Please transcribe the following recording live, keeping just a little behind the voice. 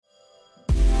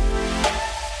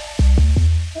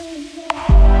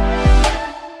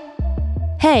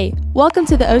Hey, welcome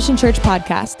to the Ocean Church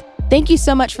Podcast. Thank you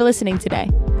so much for listening today.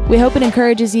 We hope it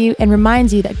encourages you and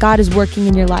reminds you that God is working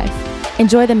in your life.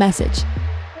 Enjoy the message.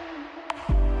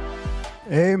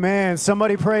 Amen.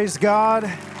 Somebody praise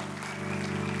God.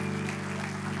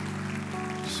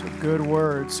 It's a good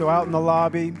word. So out in the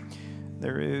lobby,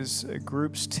 there is a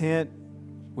group's tent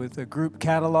with a group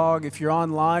catalog. If you're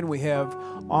online, we have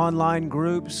online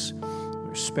groups.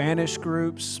 There's Spanish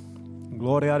groups.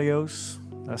 Gloria a Dios.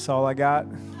 That's all I got.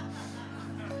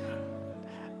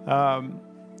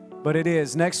 But it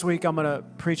is. Next week, I'm going to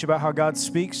preach about how God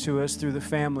speaks to us through the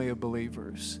family of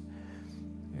believers.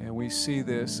 And we see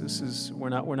this. We're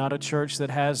not a church that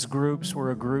has groups.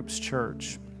 We're a groups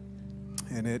church.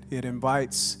 And it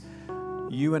invites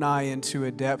you and I into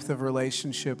a depth of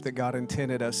relationship that God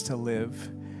intended us to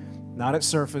live. Not at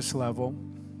surface level,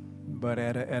 but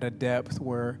at a depth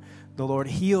where the Lord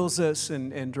heals us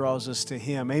and draws us to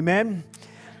Him. Amen?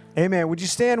 Amen. Would you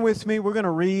stand with me? We're going to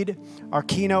read our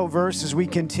keynote verse as we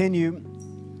continue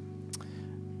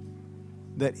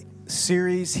that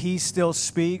series, He Still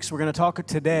Speaks. We're going to talk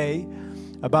today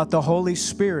about the Holy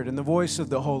Spirit and the voice of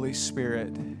the Holy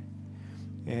Spirit.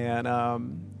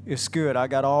 And it's good. I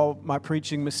got all my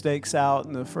preaching mistakes out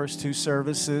in the first two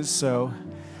services, so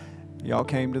y'all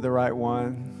came to the right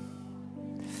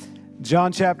one.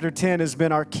 John chapter 10 has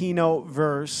been our keynote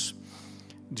verse.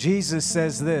 Jesus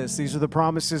says this. These are the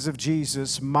promises of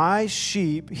Jesus. My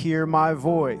sheep hear my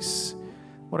voice.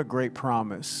 What a great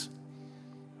promise.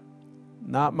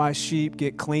 Not my sheep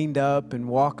get cleaned up and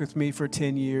walk with me for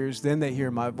 10 years, then they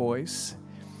hear my voice.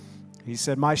 He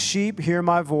said, my sheep hear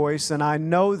my voice, and I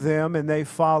know them, and they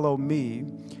follow me.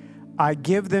 I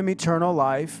give them eternal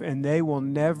life, and they will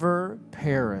never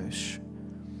perish.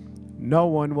 No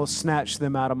one will snatch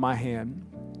them out of my hand.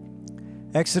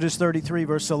 Exodus 33,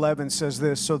 verse 11 says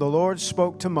this, so the Lord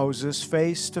spoke to Moses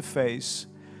face to face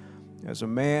as a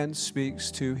man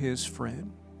speaks to his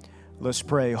friend. Let's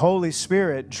pray. Holy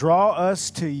Spirit, draw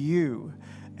us to you.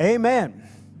 Amen.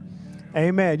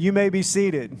 Amen. You may be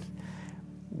seated.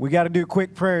 We got to do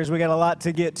quick prayers. We got a lot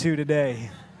to get to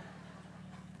today.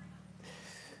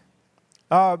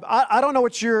 I don't know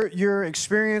what your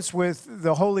experience with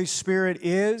the Holy Spirit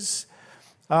is.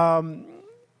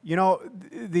 You know,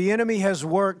 the enemy has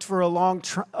worked for a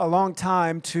long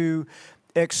time to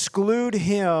exclude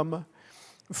Him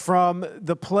from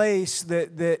the place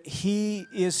that He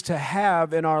is to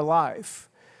have in our life.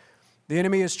 The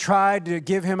enemy has tried to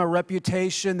give Him a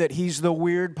reputation that He's the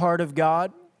weird part of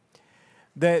God,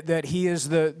 that He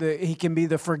is He can be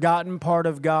the forgotten part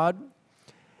of God.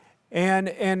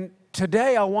 And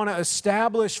today I want to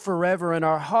establish forever in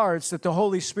our hearts that the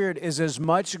Holy Spirit is as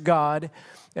much God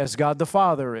as God the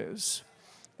Father is,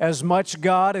 as much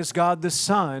God as God the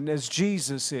Son, as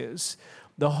Jesus is.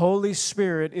 The Holy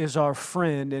Spirit is our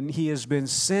friend, and He has been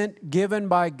given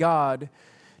by God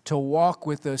to walk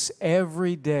with us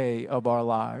every day of our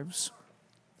lives.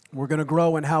 We're going to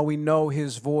grow in how we know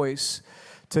His voice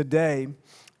today.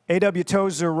 A.W.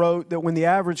 Tozer wrote that when the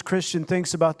average Christian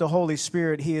thinks about the Holy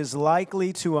Spirit, he is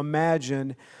likely to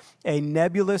imagine a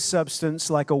nebulous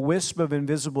substance like a wisp of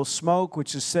invisible smoke,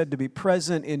 which is said to be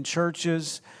present in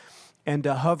churches and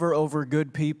to hover over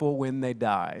good people when they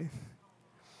die.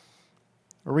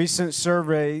 A recent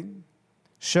survey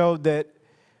showed that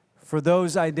for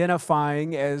those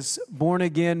identifying as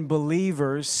born-again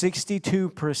believers,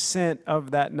 62%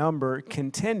 of that number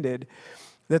contended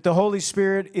that the Holy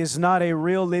Spirit is not a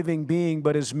real living being,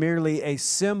 but is merely a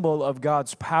symbol of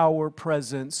God's power,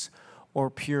 presence, or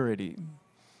purity.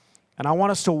 And I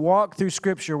want us to walk through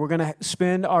Scripture. We're going to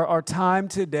spend our time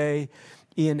today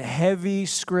in heavy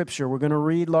Scripture. We're going to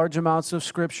read large amounts of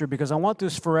Scripture because I want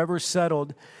this forever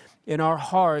settled in our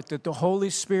heart that the Holy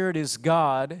Spirit is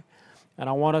God, and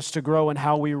I want us to grow in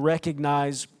how we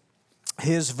recognize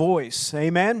His voice.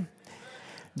 Amen?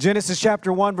 Genesis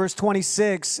chapter 1, verse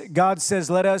 26, God says,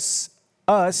 let us,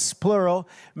 plural,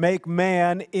 make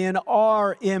man in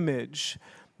our image.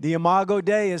 The Imago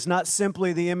Dei is not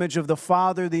simply the image of the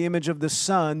Father, the image of the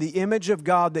Son. The image of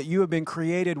God that you have been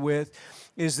created with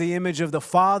is the image of the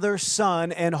Father,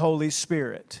 Son, and Holy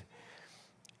Spirit.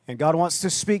 And God wants to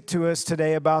speak to us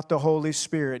today about the Holy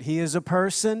Spirit. He is a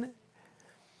person.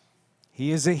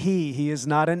 He is a He. He is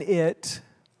not an it.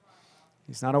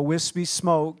 He's not a wispy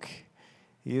smoke.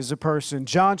 He is a person.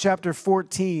 John chapter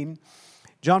 14,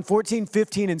 John 14,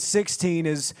 15, and 16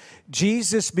 is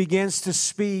Jesus begins to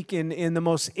speak in the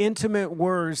most intimate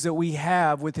words that we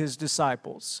have with His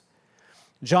disciples.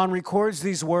 John records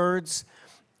these words,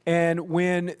 and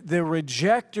when the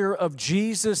rejecter of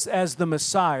Jesus as the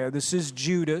Messiah, this is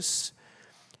Judas,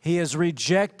 he has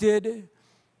rejected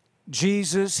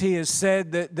Jesus, he has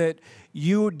said that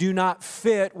you do not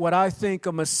fit what I think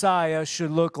a Messiah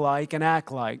should look like and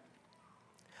act like.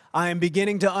 I am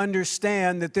beginning to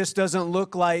understand that this doesn't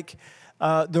look like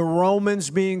the Romans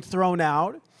being thrown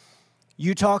out.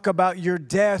 You talk about your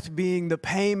death being the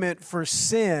payment for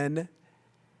sin,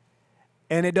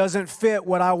 and it doesn't fit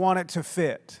what I want it to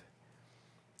fit.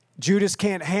 Judas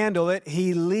can't handle it.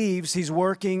 He leaves. He's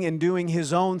working and doing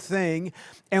his own thing.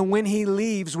 And when he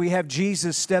leaves, we have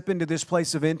Jesus step into this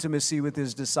place of intimacy with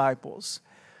his disciples.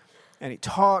 And he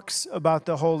talks about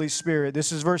the Holy Spirit.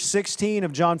 This is verse 16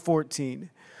 of John 14.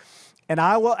 And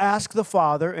I will ask the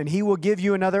Father, and he will give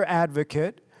you another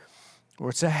advocate, or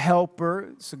it's a helper.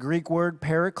 It's a Greek word,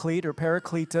 paraclete or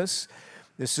parakletos.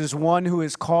 This is one who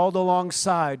is called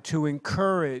alongside to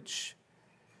encourage,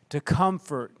 to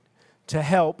comfort, to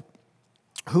help,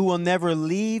 who will never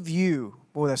leave you.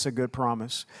 Boy, that's a good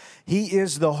promise. He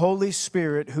is the Holy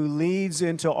Spirit who leads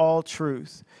into all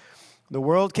truth. The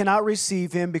world cannot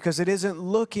receive him because it isn't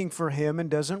looking for him and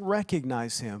doesn't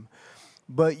recognize him.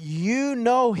 But you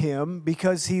know him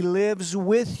because he lives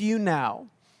with you now.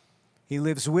 He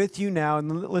lives with you now.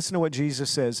 And listen to what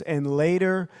Jesus says. And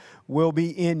later will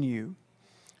be in you.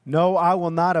 No, I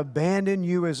will not abandon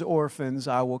you as orphans.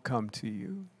 I will come to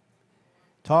you.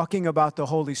 Talking about the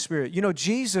Holy Spirit. You know,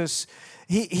 Jesus,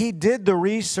 he did the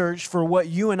research for what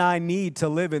you and I need to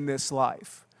live in this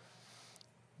life.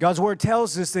 God's Word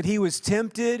tells us that he was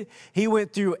tempted. He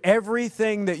went through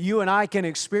everything that you and I can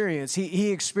experience.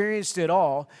 He experienced it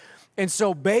all. And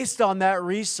so based on that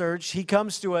research, he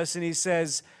comes to us and he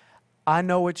says, I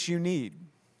know what you need.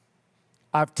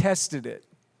 I've tested it.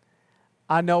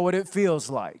 I know what it feels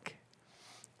like.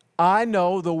 I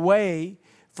know the way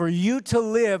for you to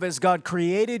live as God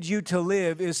created you to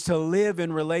live is to live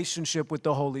in relationship with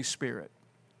the Holy Spirit.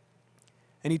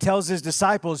 And he tells his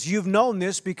disciples, you've known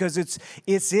this because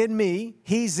it's in me,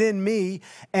 he's in me,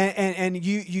 and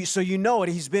you so you know it.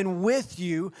 He's been with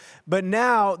you, but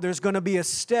now there's going to be a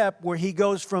step where he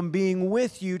goes from being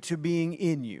with you to being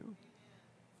in you.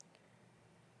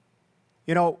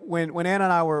 You know, when Anna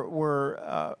and I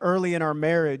were early in our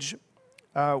marriage,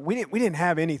 we didn't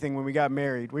have anything when we got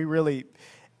married.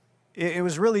 It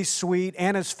was really sweet.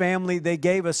 Anna's family, they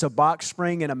gave us a box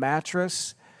spring and a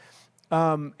mattress.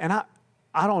 And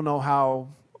I don't know how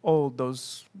old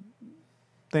those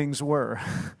things were.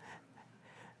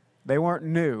 They weren't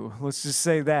new, let's just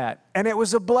say that. And it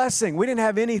was a blessing. We didn't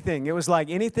have anything. It was like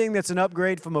anything that's an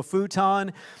upgrade from a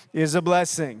futon is a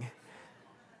blessing.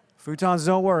 Futons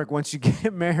don't work once you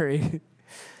get married.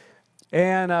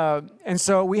 And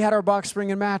so we had our box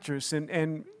spring and mattress,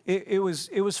 and it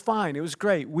was fine. It was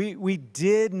great. We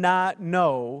did not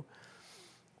know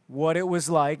what it was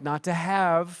like not to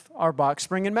have our box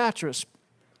spring and mattress.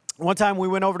 One time we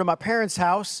went over to my parents'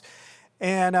 house,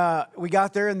 and we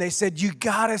got there, and they said, you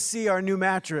got to see our new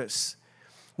mattress.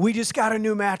 We just got a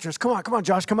new mattress. Come on,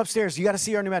 Josh, come upstairs. You got to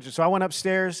see our new mattress. So I went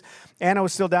upstairs. Anna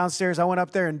was still downstairs. I went up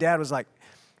there, and Dad was like,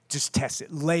 just test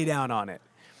it. Lay down on it.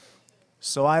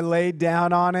 So I laid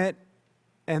down on it,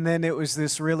 and then it was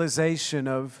this realization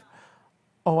of,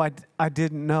 I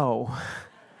didn't know.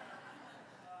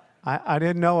 I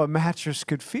didn't know a mattress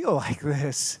could feel like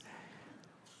this.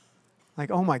 Like,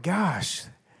 oh my gosh,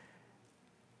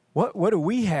 what do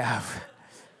we have?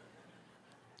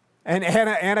 And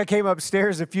Anna came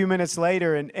upstairs a few minutes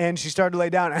later, and she started to lay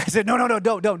down. I said, no,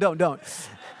 don't.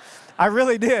 I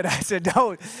really did. I said,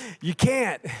 don't, you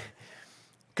can't,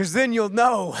 because then you'll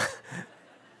know.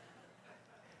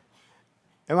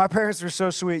 And my parents were so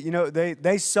sweet. You know,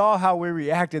 they saw how we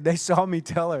reacted. They saw me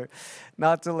tell her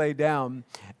not to lay down.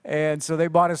 And so they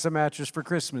bought us a mattress for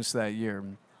Christmas that year.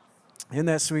 Isn't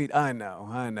that sweet? I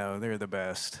know. They're the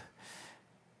best.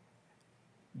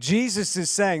 Jesus is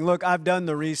saying, look, I've done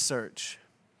the research.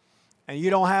 And you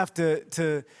don't have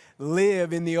to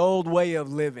live in the old way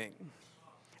of living.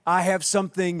 I have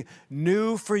something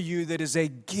new for you that is a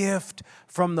gift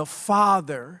from the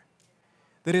Father.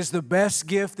 That is the best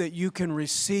gift that you can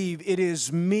receive. It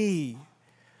is me.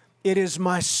 It is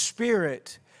my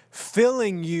Spirit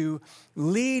filling you,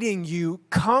 leading you,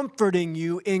 comforting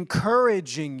you,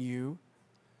 encouraging you.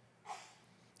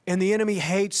 And the enemy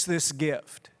hates this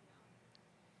gift.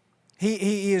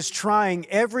 He is trying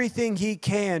everything he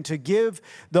can to give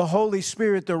the Holy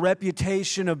Spirit the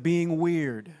reputation of being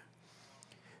weird.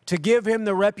 To give him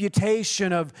the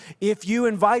reputation of, if you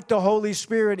invite the Holy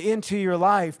Spirit into your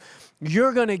life,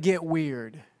 you're going to get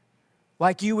weird.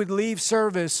 Like you would leave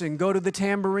service and go to the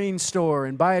tambourine store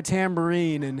and buy a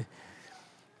tambourine and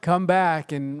come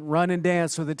back and run and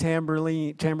dance with a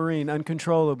tambourine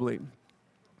uncontrollably.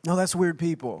 No, that's weird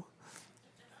people.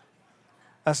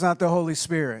 That's not the Holy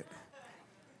Spirit.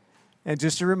 And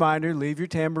just a reminder, leave your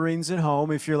tambourines at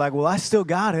home if you're like, well, I still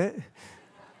got it.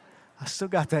 I still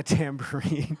got that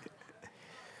tambourine.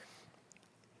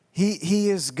 He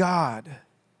is God.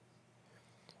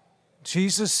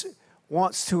 Jesus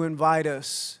wants to invite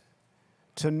us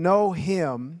to know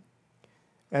Him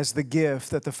as the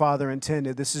gift that the Father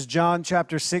intended. This is John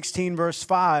chapter 16, verse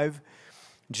 5.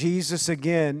 Jesus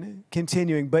again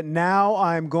continuing, but now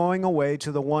I am going away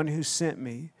to the one who sent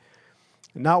me.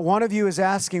 Not one of you is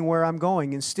asking where I'm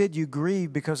going. Instead, you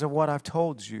grieve because of what I've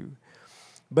told you.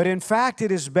 But in fact,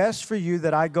 it is best for you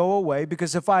that I go away,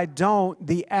 because if I don't,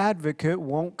 the advocate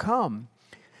won't come.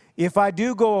 If I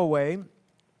do go away,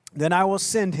 then I will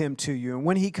send him to you. And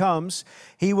when he comes,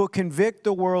 he will convict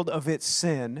the world of its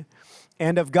sin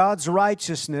and of God's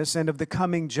righteousness and of the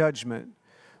coming judgment.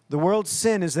 The world's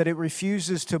sin is that it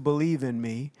refuses to believe in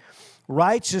me.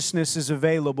 Righteousness is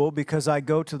available because I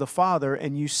go to the Father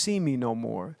and you see me no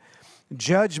more.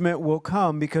 Judgment will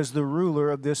come because the ruler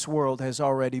of this world has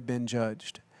already been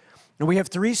judged. And we have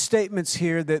three statements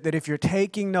here that if you're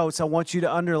taking notes, I want you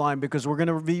to underline, because we're going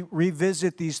to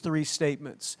revisit these three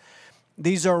statements.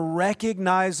 These are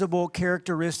recognizable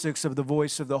characteristics of the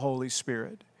voice of the Holy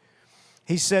Spirit.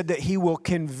 He said that He will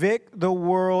convict the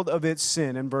world of its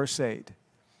sin in verse 8.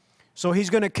 So He's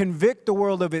going to convict the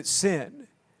world of its sin.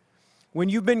 When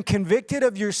you've been convicted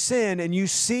of your sin and you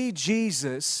see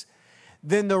Jesus,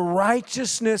 then the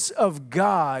righteousness of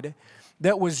God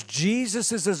that was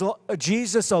Jesus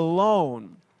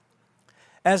alone,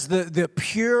 as the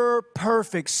pure,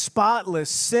 perfect, spotless,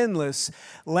 sinless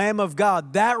Lamb of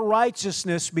God, that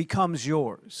righteousness becomes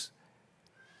yours.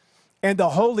 And the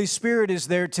Holy Spirit is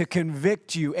there to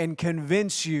convict you and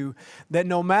convince you that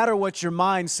no matter what your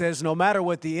mind says, no matter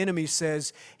what the enemy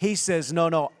says, He says,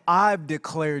 no, I've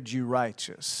declared you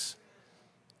righteous.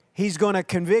 He's going to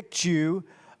convict you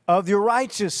of your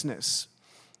righteousness,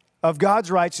 of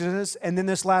God's righteousness, and then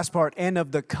this last part, and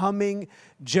of the coming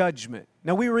judgment.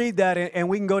 Now we read that and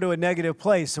we can go to a negative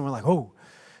place and we're like, oh,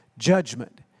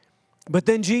 judgment. But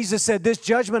then Jesus said, this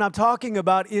judgment I'm talking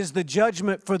about is the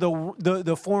judgment for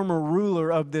the former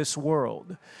ruler of this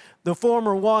world, the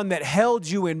former one that held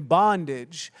you in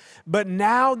bondage. But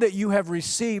now that you have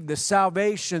received the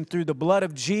salvation through the blood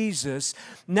of Jesus,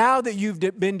 now that you've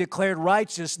been declared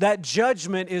righteous, that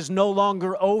judgment is no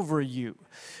longer over you.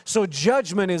 So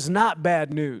judgment is not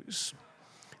bad news.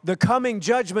 The coming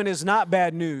judgment is not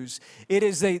bad news. It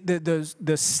is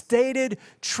the stated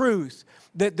truth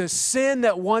that the sin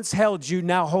that once held you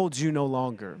now holds you no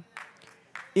longer.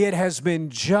 It has been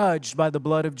judged by the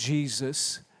blood of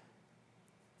Jesus,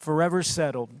 forever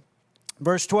settled.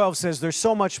 Verse 12 says, there's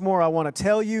so much more I want to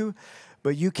tell you,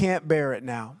 but you can't bear it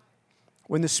now.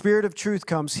 When the Spirit of truth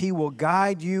comes, He will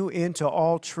guide you into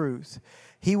all truth.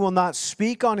 He will not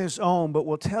speak on His own, but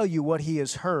will tell you what He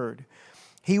has heard.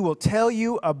 He will tell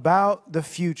you about the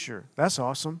future. That's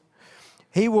awesome.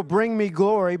 He will bring me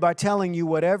glory by telling you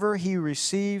whatever He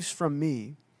receives from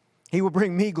me. He will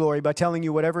bring me glory by telling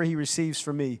you whatever He receives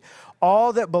from me.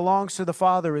 All that belongs to the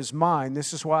Father is mine.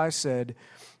 This is why I said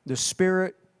the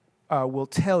Spirit will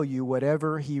tell you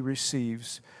whatever He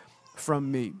receives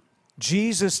from me.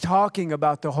 Jesus talking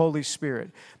about the Holy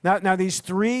Spirit. Now these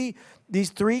three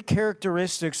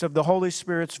characteristics of the Holy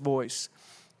Spirit's voice: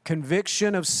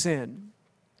 conviction of sin,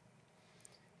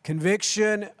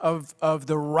 conviction of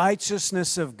the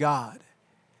righteousness of God,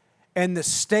 and the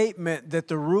statement that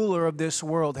the ruler of this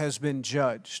world has been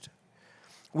judged.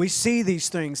 We see these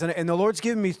things, and the Lord's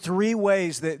given me three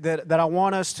ways that I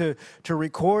want us to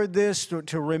record this,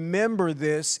 to remember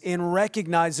this in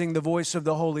recognizing the voice of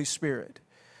the Holy Spirit.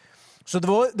 So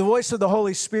the voice of the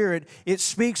Holy Spirit, it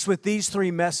speaks with these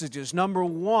three messages. Number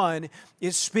one,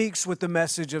 it speaks with the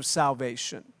message of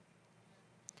salvation.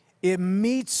 It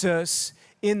meets us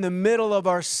in the middle of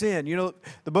our sin. You know,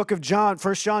 the book of John,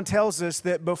 1 John tells us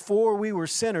that before we were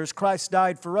sinners, Christ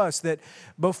died for us. That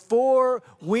before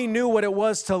we knew what it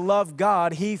was to love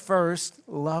God, He first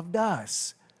loved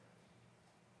us.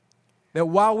 That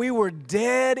while we were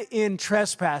dead in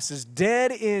trespasses,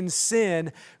 dead in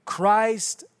sin,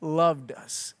 Christ loved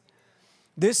us.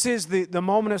 This is the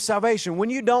moment of salvation. When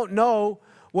you don't know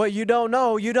what you don't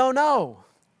know, you don't know.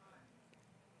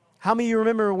 How many of you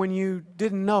remember when you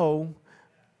didn't know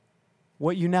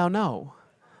what you now know?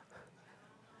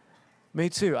 Me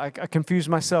too. I confused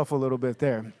myself a little bit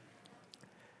there.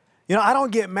 You know, I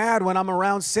don't get mad when I'm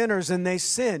around sinners and they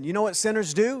sin. You know what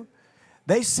sinners do?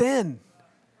 They sin.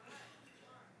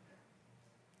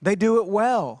 They do it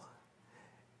well.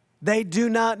 They do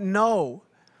not know.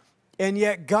 And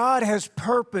yet God has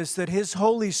purposed that His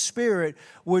Holy Spirit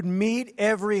would meet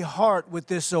every heart with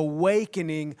this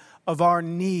awakening of our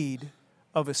need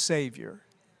of a Savior.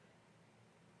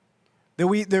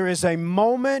 There is a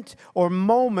moment or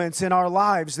moments in our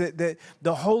lives that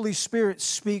the Holy Spirit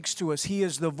speaks to us. He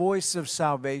is the voice of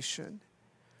salvation.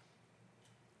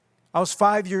 I was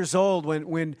 5 years old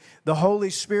when the Holy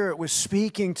Spirit was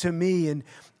speaking to me,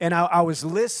 and I was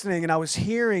listening and I was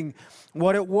hearing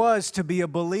what it was to be a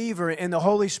believer, and the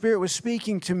Holy Spirit was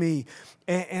speaking to me.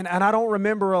 And I don't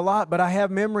remember a lot, but I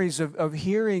have memories of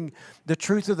hearing the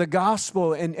truth of the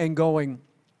gospel and going,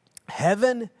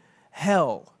 heaven,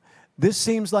 hell. This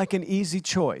seems like an easy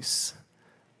choice.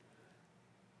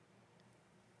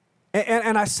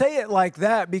 And I say it like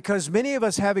that because many of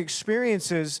us have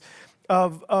experiences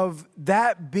of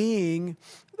that being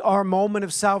our moment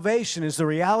of salvation, is the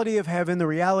reality of heaven, the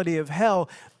reality of hell,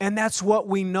 and that's what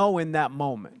we know in that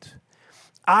moment.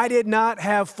 I did not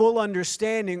have full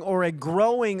understanding or a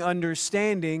growing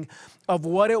understanding of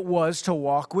what it was to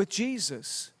walk with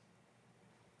Jesus.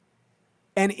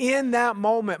 And in that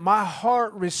moment, my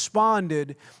heart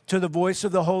responded to the voice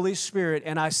of the Holy Spirit,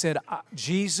 and I said,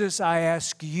 Jesus, I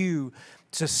ask you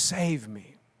to save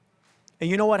me. And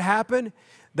you know what happened?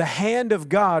 The hand of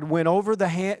God went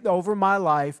over my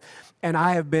life, and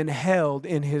I have been held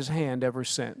in His hand ever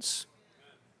since.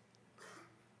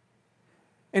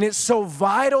 And it's so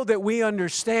vital that we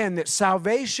understand that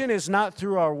salvation is not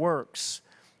through our works.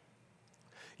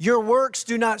 Your works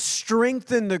do not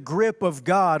strengthen the grip of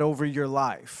God over your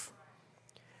life.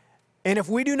 And if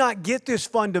we do not get this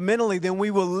fundamentally, then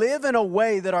we will live in a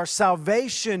way that our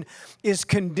salvation is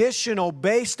conditional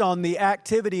based on the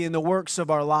activity and the works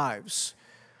of our lives.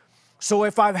 So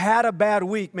if I've had a bad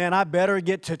week, man, I better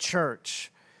get to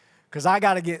church because I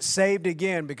got to get saved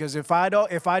again, because if I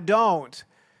don't,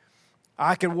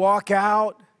 I could walk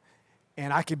out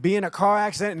and I could be in a car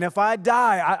accident, and if I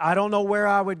die, I don't know where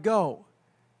I would go.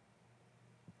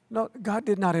 No, God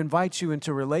did not invite you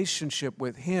into relationship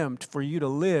with Him for you to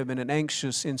live in an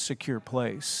anxious, insecure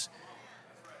place.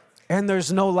 And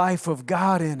there's no life of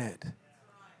God in it.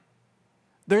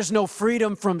 There's no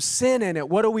freedom from sin in it.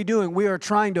 What are we doing? We are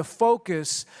trying to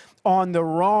focus on the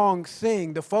wrong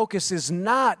thing. The focus is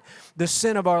not the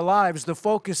sin of our lives. The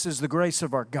focus is the grace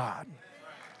of our God.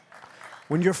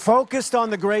 When you're focused on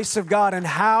the grace of God and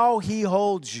how He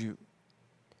holds you,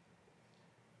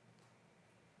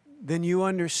 then you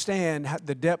understand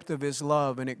the depth of His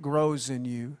love, and it grows in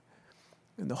you,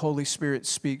 and the Holy Spirit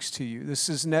speaks to you. This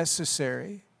is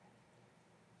necessary.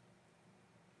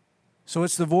 So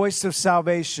it's the voice of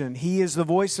salvation. He is the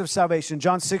voice of salvation.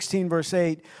 John 16, verse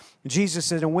 8, Jesus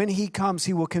said, and when He comes,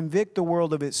 He will convict the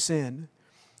world of its sin.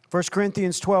 1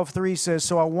 Corinthians 12:3 says,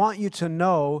 so I want you to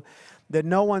know that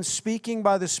no one speaking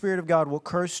by the Spirit of God will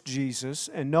curse Jesus,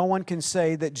 and no one can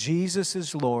say that Jesus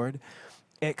is Lord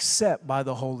except by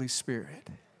the Holy Spirit.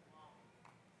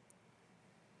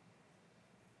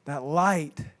 That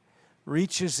light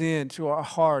reaches into our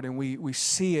heart, and we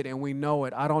see it and we know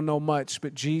it. I don't know much,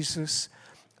 but Jesus,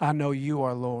 I know You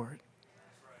are Lord,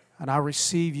 and I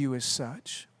receive You as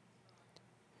such.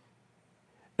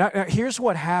 Now here's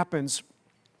what happens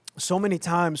so many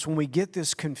times when we get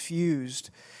this confused,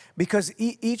 because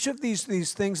each of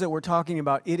these things that we're talking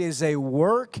about, it is a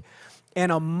work and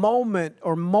a moment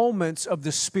or moments of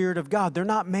the Spirit of God. They're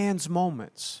not man's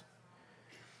moments.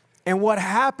 And what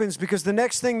happens, because the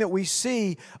next thing that we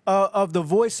see of the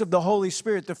voice of the Holy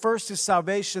Spirit, the first is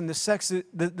salvation, the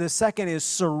second is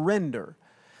surrender.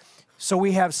 So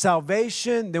we have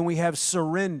salvation, then we have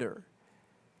surrender.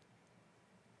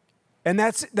 And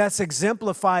that's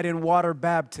exemplified in water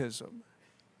baptism.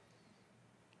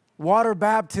 Water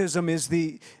baptism is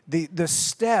the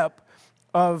step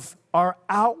of our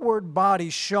outward body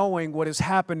showing what has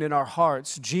happened in our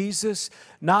hearts. Jesus,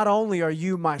 not only are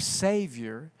You my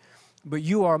Savior, but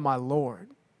You are my Lord.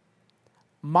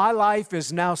 My life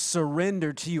is now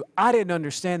surrendered to You. I didn't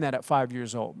understand that at 5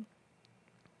 years old.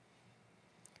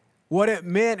 What it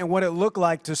meant and what it looked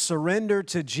like to surrender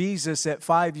to Jesus at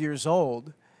 5 years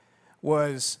old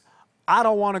was, I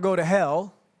don't want to go to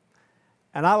hell,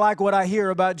 and I like what I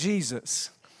hear about Jesus,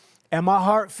 and my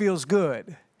heart feels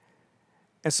good.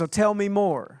 And so tell me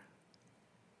more.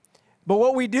 But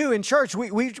what we do in church,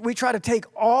 we try to take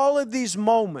all of these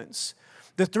moments,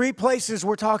 the three places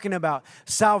we're talking about,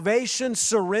 salvation,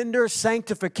 surrender,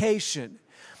 sanctification.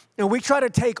 And we try to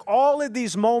take all of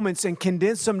these moments and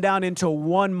condense them down into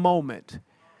one moment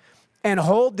and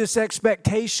hold this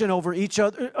expectation over each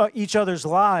other's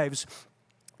lives,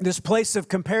 this place of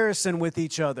comparison with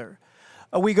each other.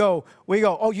 We go,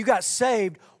 oh, you got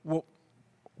saved. Well,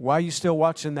 why are you still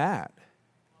watching that?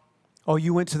 Oh,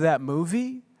 you went to that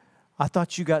movie? I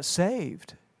thought you got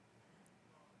saved.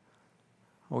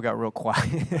 We got real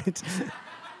quiet.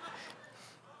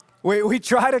 We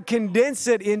try to condense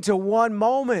it into one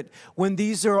moment when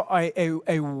these are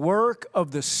a work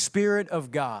of the Spirit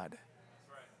of God.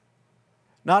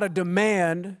 Not a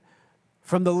demand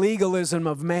from the legalism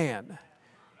of man.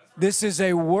 This is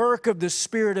a work of the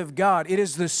Spirit of God. It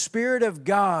is the Spirit of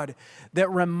God that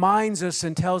reminds us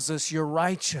and tells us you're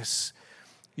righteous.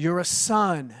 You're a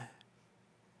son.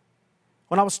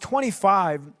 When I was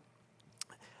 25,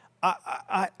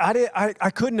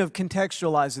 I couldn't have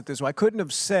contextualized it this way. I couldn't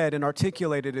have said and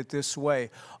articulated it this way.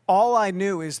 All I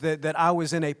knew is that I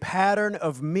was in a pattern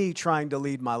of me trying to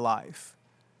lead my life.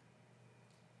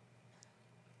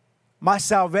 My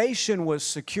salvation was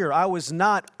secure. I was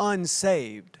not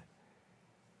unsaved.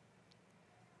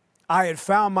 I had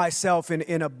found myself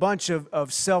in a bunch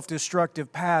of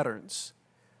self-destructive patterns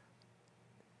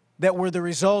that were the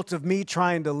result of me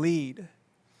trying to lead.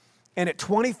 And at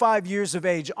 25 years of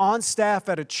age, on staff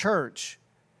at a church,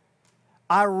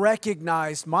 I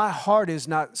recognized my heart is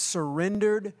not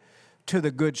surrendered to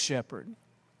the Good Shepherd.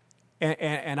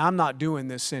 And I'm not doing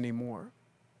this anymore.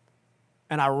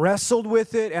 And I wrestled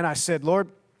with it and I said, Lord,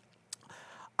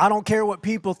 I don't care what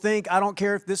people think. I don't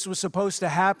care if this was supposed to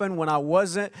happen when I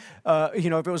wasn't, if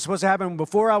it was supposed to happen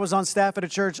before I was on staff at a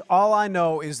church. All I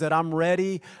know is that I'm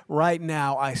ready right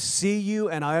now. I see you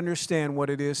and I understand what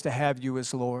it is to have you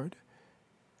as Lord.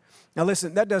 Now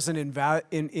listen, that doesn't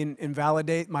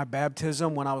invalidate my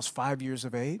baptism when I was 5 years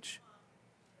of age.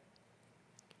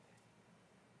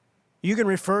 You can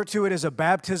refer to it as a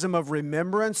baptism of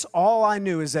remembrance. All I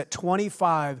knew is at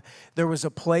 25, there was a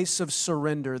place of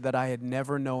surrender that I had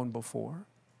never known before.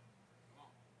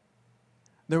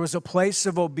 There was a place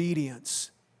of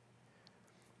obedience.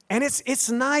 And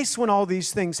it's nice when all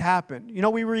these things happen. You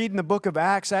know, we read in the book of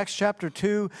Acts chapter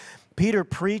 2, Peter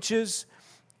preaches,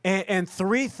 and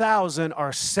 3,000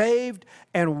 are saved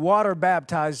and water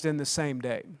baptized in the same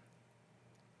day.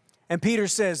 And Peter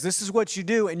says, this is what you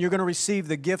do, and you're going to receive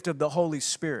the gift of the Holy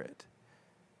Spirit.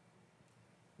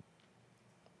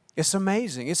 It's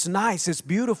amazing. It's nice. It's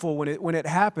beautiful when it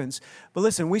happens. But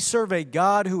listen, we serve a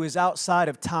God who is outside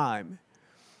of time.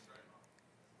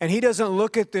 And He doesn't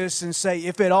look at this and say,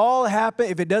 if it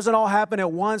doesn't all happen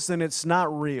at once, then it's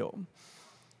not real.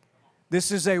 This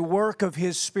is a work of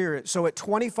His Spirit. So at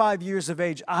 25 years of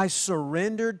age, I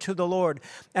surrendered to the Lord.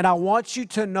 And I want you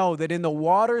to know that in the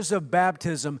waters of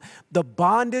baptism, the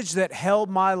bondage that held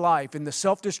my life and the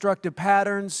self-destructive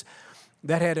patterns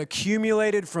that had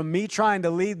accumulated from me trying to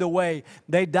lead the way,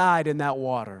 they died in that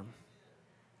water.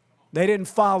 They didn't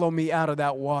follow me out of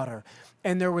that water.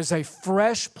 And there was a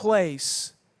fresh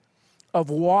place of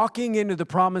walking into the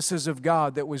promises of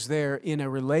God that was there in a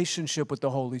relationship with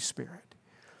the Holy Spirit.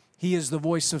 He is the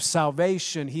voice of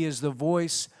salvation. He is the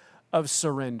voice of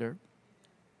surrender.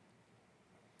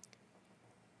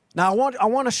 Now, I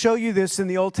want to show you this in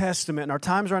the Old Testament, and our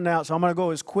time's running out, so I'm going to go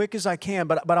as quick as I can,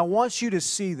 but I want you to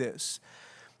see this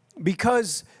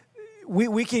because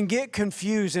we can get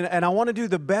confused, and I want to do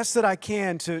the best that I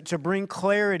can to bring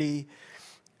clarity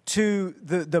to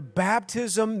the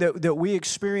baptism that we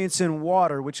experience in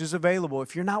water, which is available.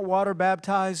 If you're not water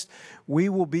baptized, we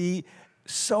will be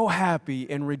so happy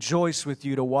and rejoice with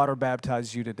you to water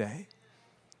baptize you today.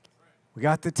 We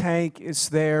got the tank. It's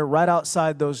there right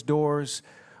outside those doors.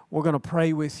 We're going to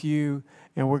pray with you,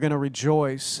 and we're going to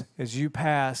rejoice as you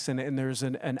pass, and there's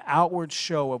an outward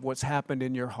show of what's happened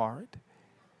in your heart.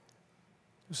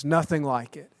 There's nothing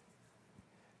like it.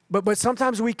 But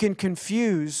sometimes we can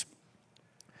confuse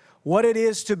what it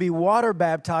is to be water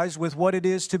baptized with what it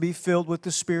is to be filled with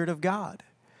the Spirit of God,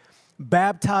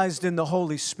 baptized in the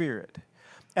Holy Spirit.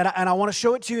 And I want to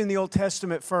show it to you in the Old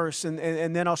Testament first, and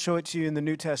then I'll show it to you in the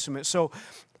New Testament. So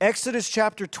Exodus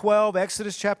chapter 12,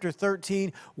 Exodus chapter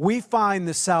 13, we find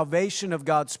the salvation of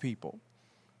God's people.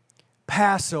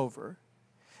 Passover,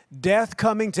 death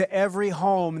coming to every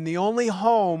home, and the only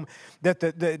home that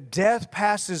the death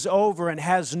passes over and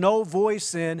has no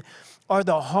voice in are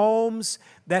the homes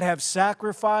that have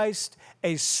sacrificed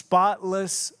a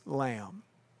spotless lamb.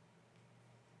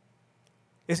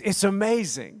 It's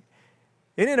amazing.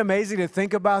 Isn't it amazing to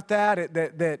think about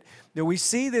that we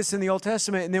see this in the Old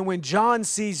Testament, and then when John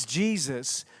sees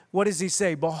Jesus, what does he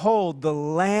say? Behold, the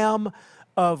Lamb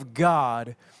of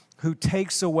God who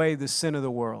takes away the sin of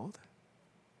the world.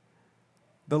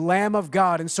 The Lamb of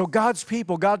God. And so God's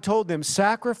people, God told them,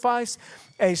 sacrifice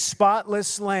a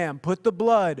spotless lamb. Put the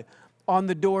blood on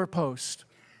the doorpost.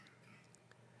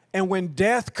 And when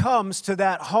death comes to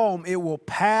that home, it will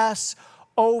pass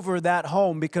over that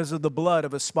home because of the blood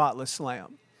of a spotless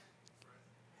lamb.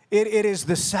 It is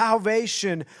the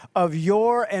salvation of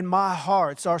your and my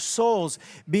hearts, our souls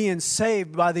being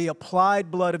saved by the applied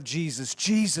blood of Jesus.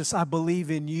 Jesus, I believe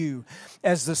in you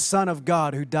as the Son of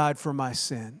God who died for my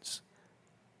sins.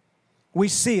 We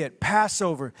see it,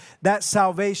 Passover, that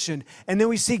salvation. And then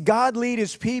we see God lead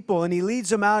His people, and He leads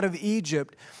them out of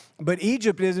Egypt. But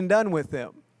Egypt isn't done with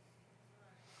them.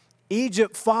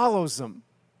 Egypt follows them.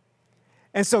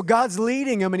 And so God's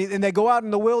leading them, and they go out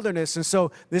in the wilderness. And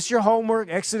so this is your homework,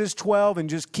 Exodus 12, and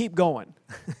just keep going.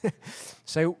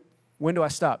 Say, when do I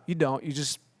stop? You don't. You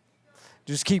just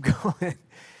keep going.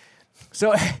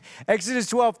 So Exodus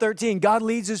 12:13, God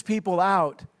leads His people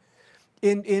out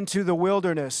into the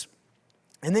wilderness.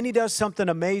 And then He does something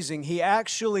amazing. He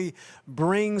actually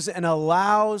brings and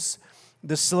allows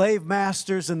the slave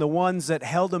masters and the ones that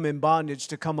held them in bondage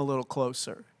to come a little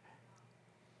closer.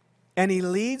 And He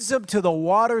leads them to the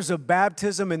waters of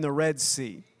baptism in the Red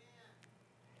Sea.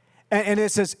 And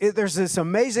it says, there's this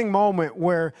amazing moment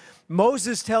where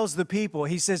Moses tells the people,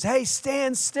 he says, hey,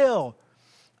 stand still.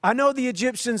 I know the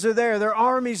Egyptians are there. Their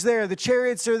armies there. The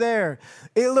chariots are there.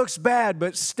 It looks bad,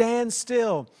 but stand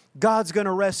still. God's going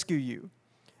to rescue you.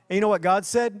 And you know what God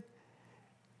said?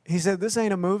 He said, this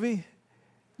ain't a movie.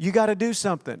 You got to do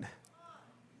something.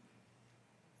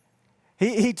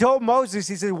 He told Moses,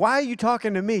 he said, why are you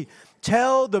talking to me?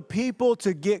 Tell the people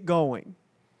to get going.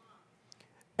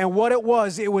 And what it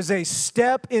was a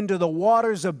step into the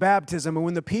waters of baptism. And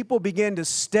when the people began to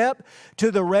step to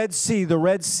the Red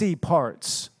Sea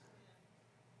parts.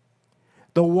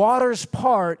 The waters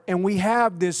part, and we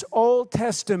have this Old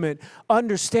Testament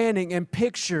understanding and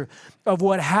picture of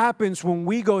what happens when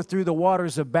we go through the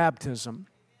waters of baptism.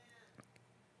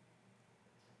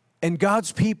 And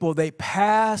God's people, they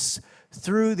pass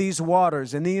through these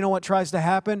waters. And then you know what tries to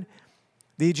happen?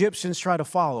 The Egyptians try to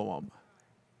follow them.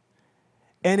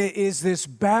 And it is this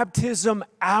baptism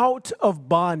out of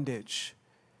bondage.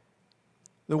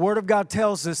 The Word of God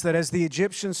tells us that as the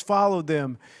Egyptians followed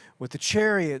them with the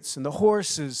chariots and the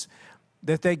horses,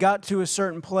 that they got to a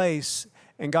certain place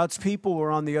and God's people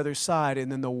were on the other side.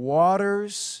 And then the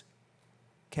waters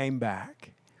came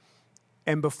back.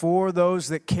 And before those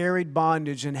that carried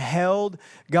bondage and held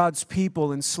God's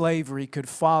people in slavery could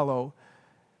follow,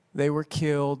 they were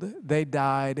killed. They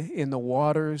died in the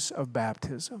waters of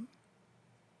baptism.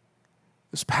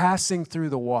 This passing through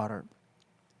the water,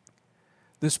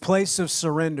 this place of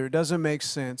surrender doesn't make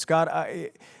sense. God,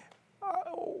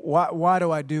 why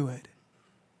do I do it?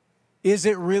 Is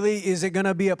it going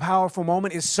to be a powerful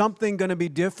moment? Is something going to be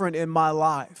different in my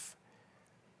life?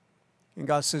 And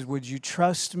God says, would you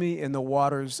trust me in the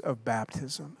waters of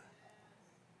baptism?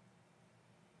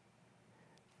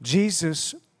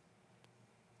 Jesus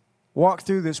walked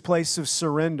through this place of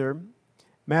surrender.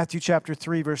 Matthew chapter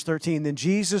 3, verse 13. Then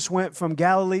Jesus went from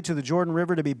Galilee to the Jordan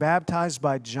River to be baptized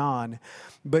by John.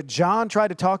 But John tried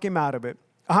to talk him out of it.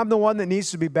 I'm the one that needs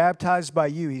to be baptized by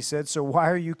you, he said. So why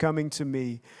are you coming to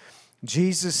me?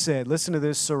 Jesus said, listen to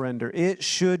this surrender. It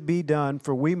should be done,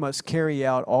 for we must carry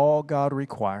out all God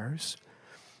requires.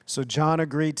 So John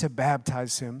agreed to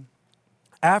baptize him.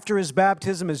 After his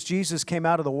baptism, as Jesus came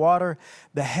out of the water,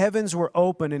 the heavens were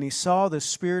open, and he saw the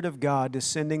Spirit of God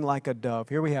descending like a dove.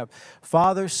 Here we have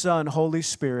Father, Son, Holy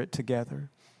Spirit together.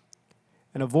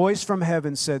 And a voice from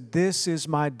heaven said, this is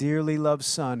my dearly loved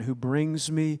Son, who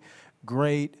brings me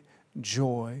great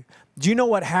joy. Do you know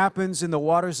what happens in the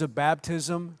waters of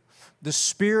baptism? The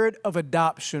Spirit of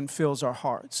adoption fills our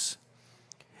hearts.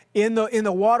 In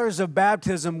the waters of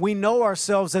baptism, we know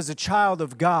ourselves as a child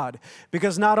of God,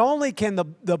 because not only can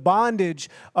the bondage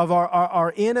of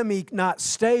our enemy not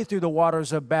stay through the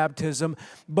waters of baptism,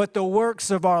 but the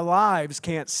works of our lives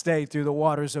can't stay through the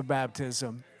waters of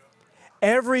baptism.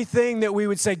 Everything that we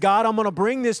would say, God, I'm going to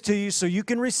bring this to you so you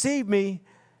can receive me.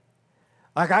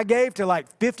 Like I gave to like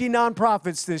 50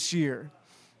 nonprofits this year.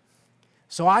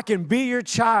 So I can be your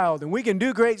child and we can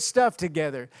do great stuff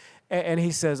together. And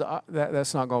he says,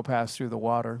 that's not going to pass through the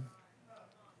water.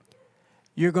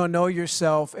 You're going to know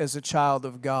yourself as a child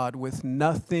of God with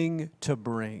nothing to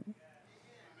bring.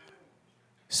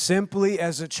 Simply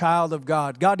as a child of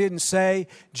God. God didn't say,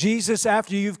 Jesus,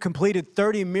 after you've completed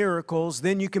 30 miracles,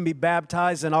 then you can be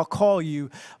baptized and I'll call you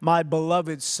my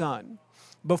beloved Son.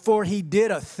 Before he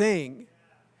did a thing,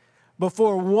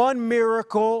 before one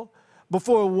miracle,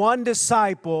 before one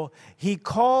disciple, he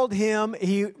called him,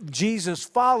 Jesus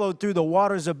followed through the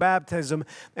waters of baptism,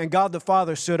 and God the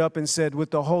Father stood up and said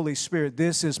with the Holy Spirit,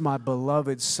 this is my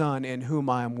beloved Son in whom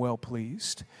I am well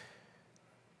pleased.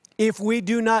 If we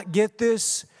do not get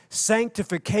this,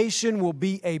 sanctification will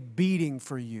be a beating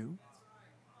for you.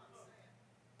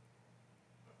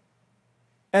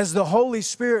 as the Holy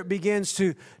Spirit begins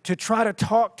to try to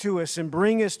talk to us and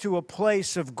bring us to a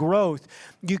place of growth,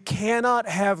 you cannot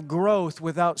have growth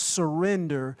without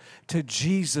surrender to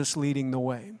Jesus leading the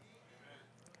way.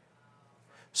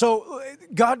 So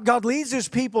God leads His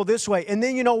people this way. And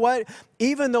then you know what?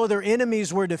 Even though their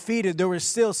enemies were defeated, there was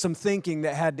still some thinking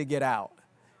that had to get out.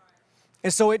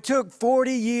 And so it took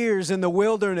 40 years in the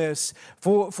wilderness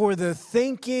for the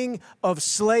thinking of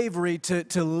slavery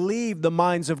to leave the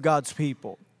minds of God's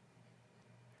people.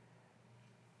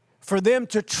 For them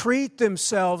to treat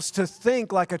themselves to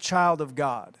think like a child of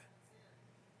God.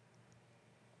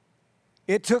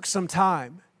 It took some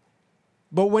time.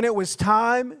 But when it was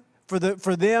time for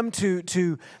them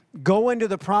to go into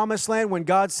the promised land, when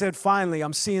God said, finally,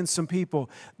 I'm seeing some people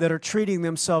that are treating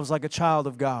themselves like a child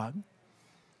of God.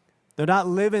 They're not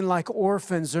living like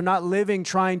orphans. They're not living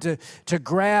trying to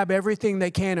grab everything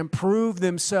they can and prove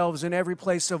themselves in every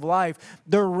place of life.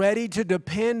 They're ready to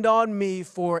depend on me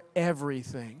for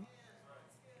everything.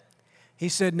 He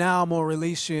said, now I'm going to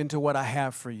release you into what I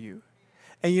have for you.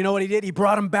 And you know what He did? He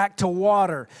brought them back to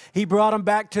water. He brought them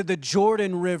back to the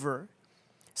Jordan River.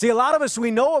 See, a lot of us,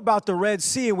 we know about the Red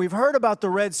Sea, and we've heard about the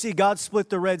Red Sea. God split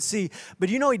the Red Sea. But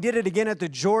you know He did it again at the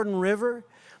Jordan River?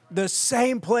 The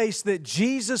same place that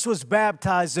Jesus was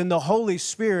baptized and the Holy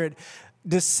Spirit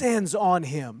descends on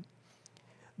Him.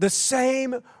 The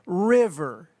same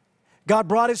river. God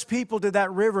brought His people to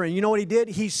that river, and you know what He did?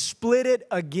 He split it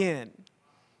again.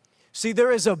 See,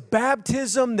 there is a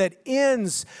baptism that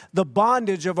ends the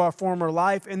bondage of our former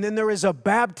life, and then there is a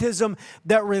baptism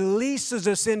that releases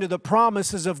us into the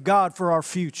promises of God for our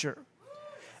future.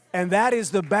 And that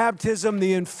is the baptism,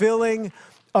 the infilling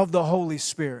of the Holy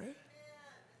Spirit.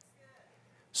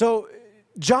 So,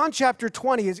 John chapter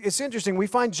 20, it's interesting. We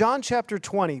find John chapter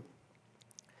 20.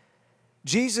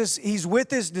 Jesus, He's with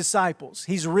His disciples.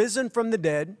 He's risen from the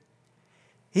dead.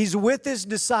 He's with His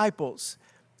disciples.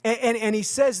 And He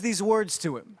says these words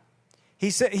to him.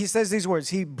 He says these words.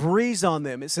 He breathes on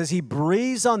them. It says He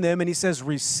breathes on them and He says,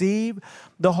 receive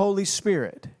the Holy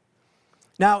Spirit.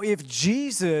 Now, if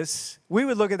Jesus, we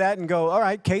would look at that and go, all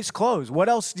right, case closed. What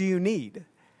else do you need?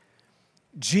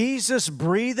 Jesus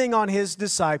breathing on His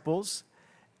disciples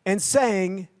and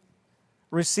saying,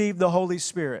 receive the Holy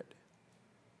Spirit.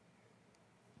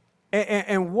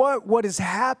 And what is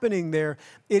happening there,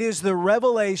 it is the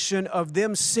revelation of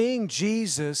them seeing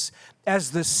Jesus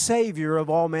as the Savior of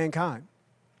all mankind.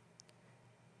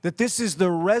 That this is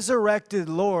the resurrected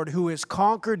Lord who has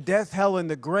conquered death, hell, and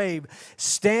the grave,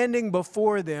 standing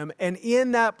before them. And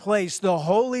in that place, the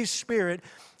Holy Spirit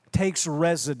takes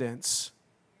residence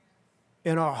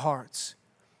in our hearts.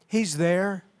 He's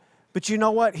there, but you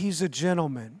know what? He's a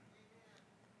gentleman.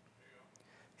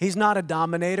 He's not a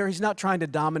dominator. He's not trying to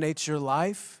dominate your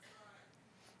life.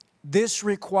 This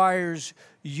requires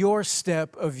your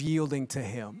step of yielding to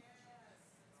Him.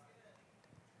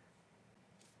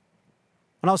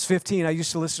 When I was 15, I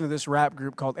used to listen to this rap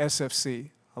group called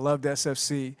SFC. I loved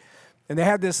SFC. And they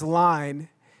had this line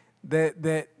that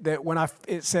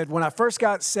it said, when I first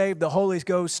got saved, the Holy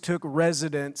Ghost took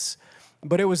residence,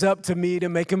 but it was up to me to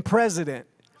make Him president.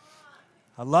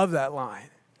 I love that line.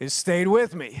 It stayed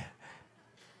with me.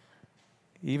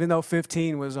 Even though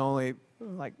 15 was only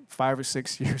like 5 or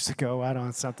 6 years ago, I don't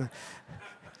know, something.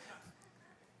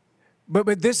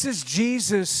 But this is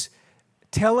Jesus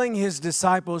telling His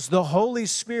disciples, the Holy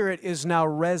Spirit is now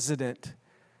resident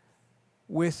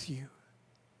with you.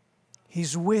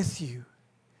 He's with you.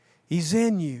 He's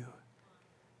in you.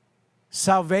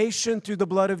 Salvation through the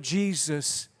blood of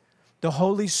Jesus, the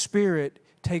Holy Spirit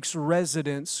takes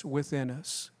residence within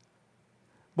us.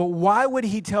 But why would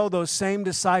He tell those same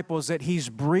disciples that He's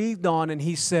breathed on and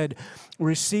He said,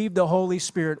 receive the Holy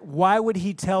Spirit? Why would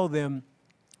He tell them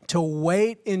to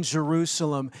wait in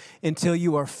Jerusalem until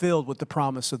you are filled with the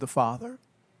promise of the Father?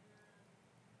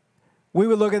 We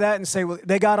would look at that and say, well,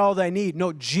 they got all they need.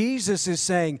 No, Jesus is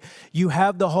saying, you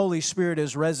have the Holy Spirit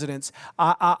as residence.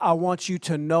 I want you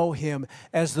to know Him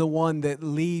as the one that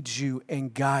leads you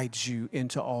and guides you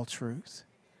into all truth.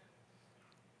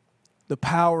 The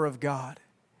power of God.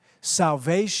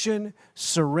 Salvation,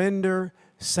 surrender,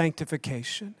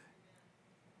 sanctification.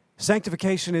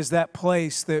 Sanctification is that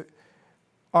place that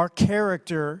our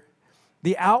character,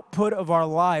 the output of our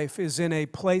life, is in a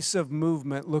place of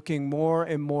movement looking more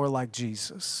and more like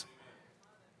Jesus.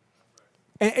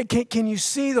 And can you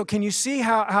see, though, can you see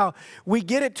how we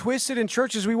get it twisted in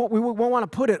churches? We want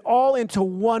to put it all into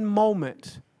one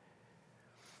moment.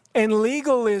 And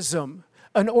legalism,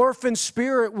 an orphan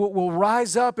spirit will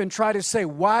rise up and try to say,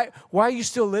 why are you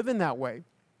still living that way?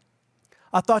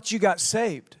 I thought you got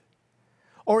saved.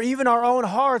 Or even our own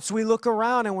hearts, we look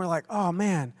around and we're like, oh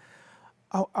man,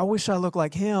 I wish I looked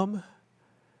like him.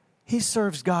 He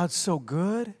serves God so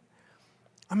good.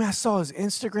 I mean, I saw his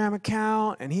Instagram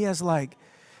account and he has like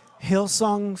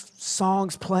Hillsong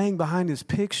songs playing behind his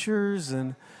pictures,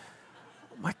 and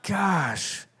oh my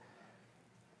gosh.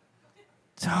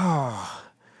 Oh,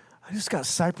 I just got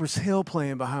Cypress Hill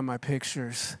playing behind my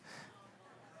pictures.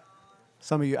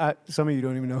 Some of you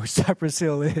don't even know who Cypress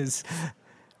Hill is.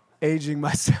 Aging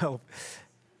myself.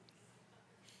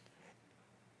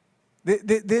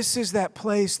 This is that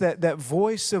place, that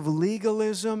voice of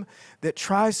legalism that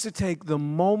tries to take the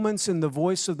moments in the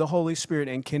voice of the Holy Spirit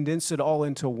and condense it all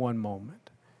into one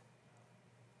moment.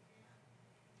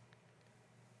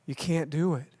 You can't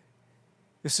do it.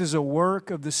 This is a work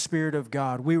of the Spirit of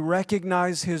God. We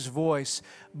recognize His voice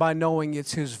by knowing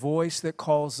it's His voice that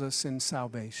calls us in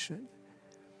salvation.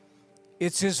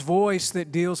 It's His voice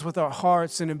that deals with our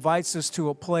hearts and invites us to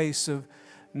a place of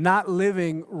not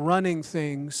living, running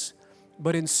things,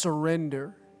 but in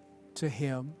surrender to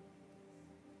Him.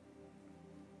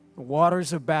 The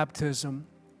waters of baptism.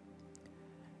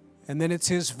 And then it's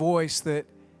His voice that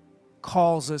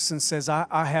calls us and says,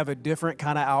 I have a different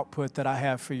kind of output that I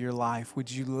have for your life.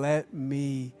 Would you let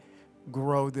me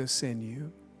grow this in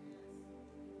you?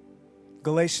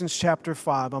 Galatians chapter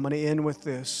 5, I'm going to end with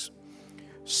this.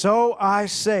 So I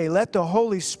say, let the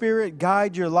Holy Spirit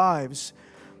guide your lives.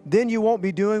 Then you won't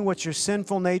be doing what your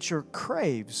sinful nature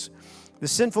craves. The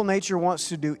sinful nature wants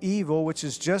to do evil, which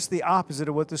is just the opposite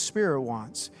of what the Spirit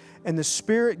wants. And the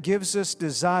Spirit gives us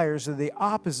desires that are the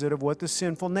opposite of what the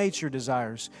sinful nature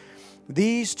desires.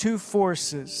 These two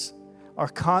forces are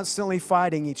constantly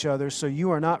fighting each other, so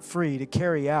you are not free to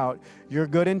carry out your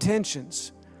good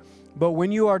intentions. But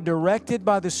when you are directed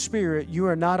by the Spirit, you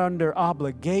are not under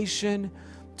obligation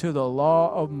to the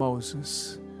law of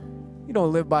Moses. You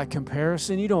don't live by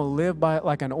comparison. You don't live by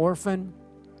like an orphan.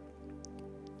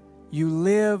 You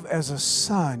live as a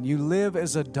son. You live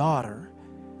as a daughter.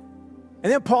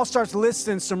 And then Paul starts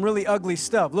listing some really ugly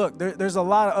stuff. Look, there's a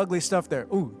lot of ugly stuff there.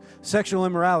 Ooh, sexual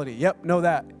immorality. Yep, know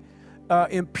that.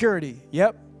 Impurity.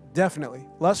 Yep, definitely.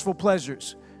 Lustful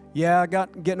pleasures. Yeah,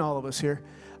 getting all of us here.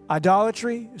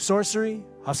 Idolatry, sorcery,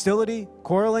 hostility,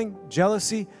 quarreling,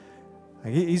 jealousy.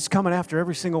 He's coming after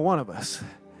every single one of us.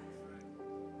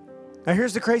 Now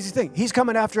here's the crazy thing. He's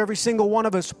coming after every single one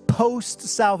of us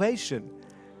post-salvation.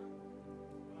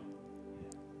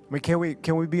 I mean,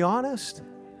 can we be honest?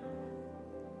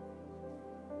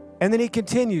 And then he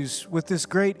continues with this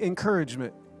great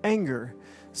encouragement. Anger,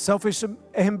 selfish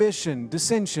ambition,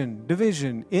 dissension,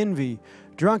 division, envy,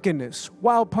 drunkenness,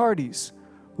 wild parties.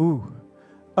 Ooh,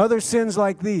 other sins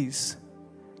like these.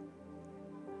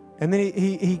 And then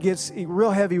he gets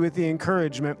real heavy with the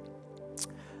encouragement.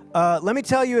 Let me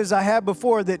tell you, as I have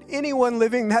before, that anyone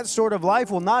living that sort of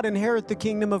life will not inherit the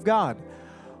kingdom of God.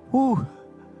 Ooh.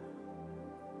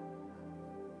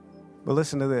 But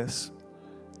listen to this.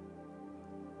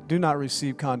 Do not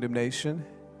receive condemnation.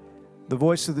 The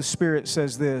voice of the Spirit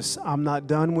says this, I'm not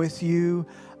done with you.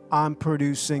 I'm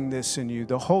producing this in you.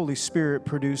 The Holy Spirit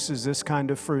produces this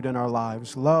kind of fruit in our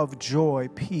lives. Love, joy,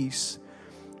 peace,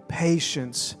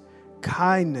 patience,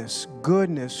 kindness,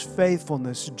 goodness,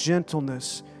 faithfulness,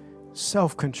 gentleness,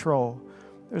 self-control.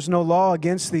 There's no law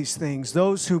against these things.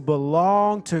 Those who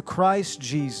belong to Christ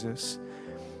Jesus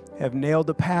have nailed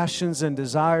the passions and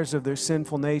desires of their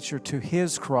sinful nature to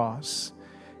His cross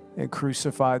and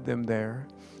crucified them there.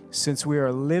 Since we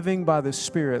are living by the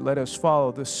Spirit, let us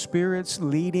follow the Spirit's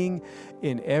leading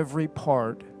in every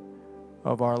part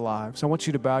of our lives. I want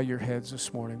you to bow your heads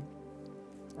this morning.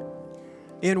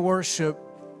 In worship,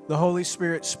 the Holy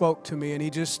Spirit spoke to me and He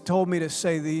just told me to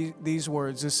say these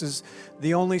words. This is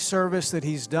the only service that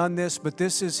He's done this, but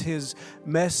this is His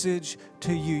message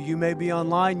to you. You may be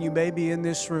online, you may be in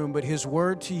this room, but His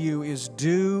word to you is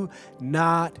do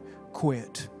not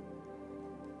quit.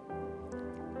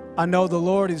 I know the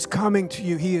Lord is coming to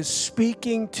you. He is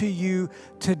speaking to you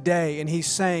today, and He's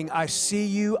saying, I see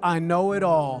you, I know it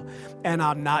all, and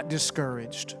I'm not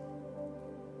discouraged.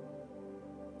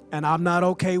 And I'm not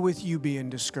okay with you being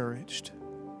discouraged.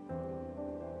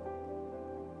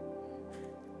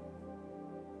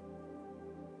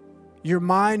 Your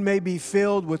mind may be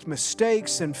filled with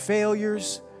mistakes and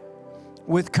failures,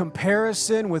 with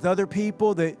comparison with other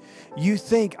people that you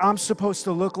think, I'm supposed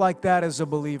to look like that as a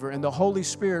believer. And the Holy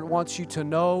Spirit wants you to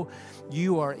know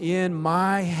you are in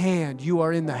my hand. You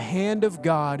are in the hand of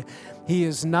God. He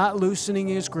is not loosening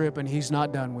His grip, and He's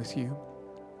not done with you.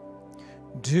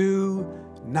 Do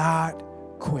not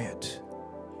quit.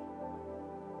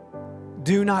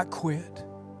 Do not quit.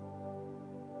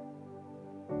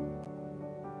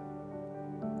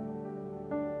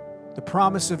 The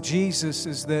promise of Jesus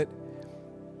is that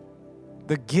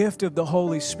the gift of the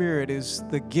Holy Spirit is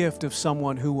the gift of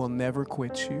someone who will never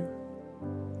quit you.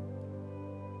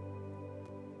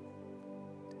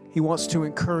 He wants to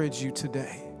encourage you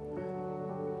today.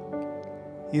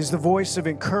 He is the voice of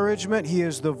encouragement. He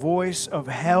is the voice of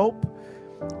help,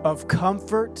 of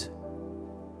comfort.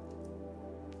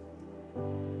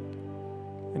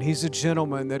 And He's a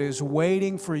gentleman that is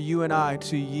waiting for you and I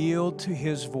to yield to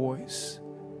His voice.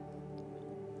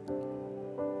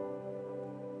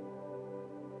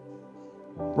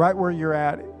 Right where you're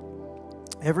at,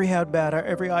 every head bowed,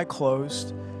 every eye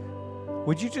closed,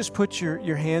 would you just put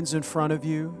your hands in front of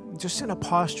you, just in a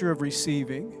posture of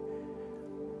receiving?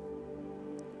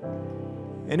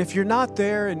 And if you're not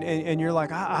there and you're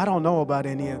like, I don't know about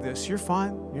any of this, you're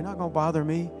fine. You're not going to bother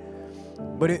me.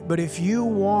 But if you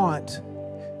want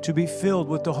to be filled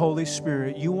with the Holy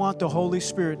Spirit, you want the Holy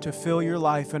Spirit to fill your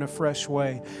life in a fresh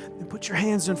way, then put your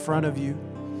hands in front of you.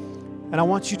 And I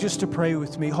want you just to pray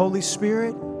with me. Holy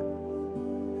Spirit,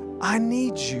 I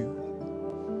need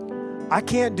you. I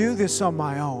can't do this on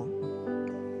my own.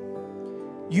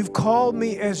 You've called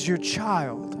me as your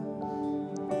child,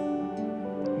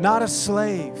 not a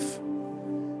slave,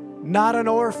 not an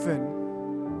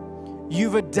orphan.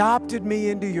 You've adopted me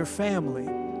into your family.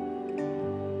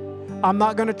 I'm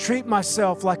not going to treat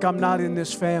myself like I'm not in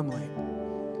this family.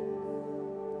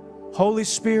 Holy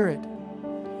Spirit,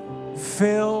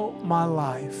 fill my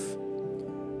life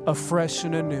afresh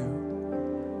and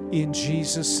anew. In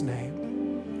Jesus'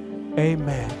 name,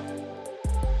 amen.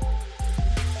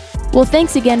 Well,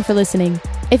 thanks again for listening.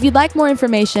 If you'd like more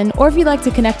information or if you'd like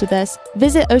to connect with us,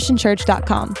 visit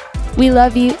oceanchurch.com. We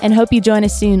love you and hope you join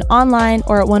us soon online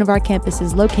or at one of our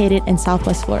campuses located in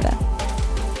Southwest Florida.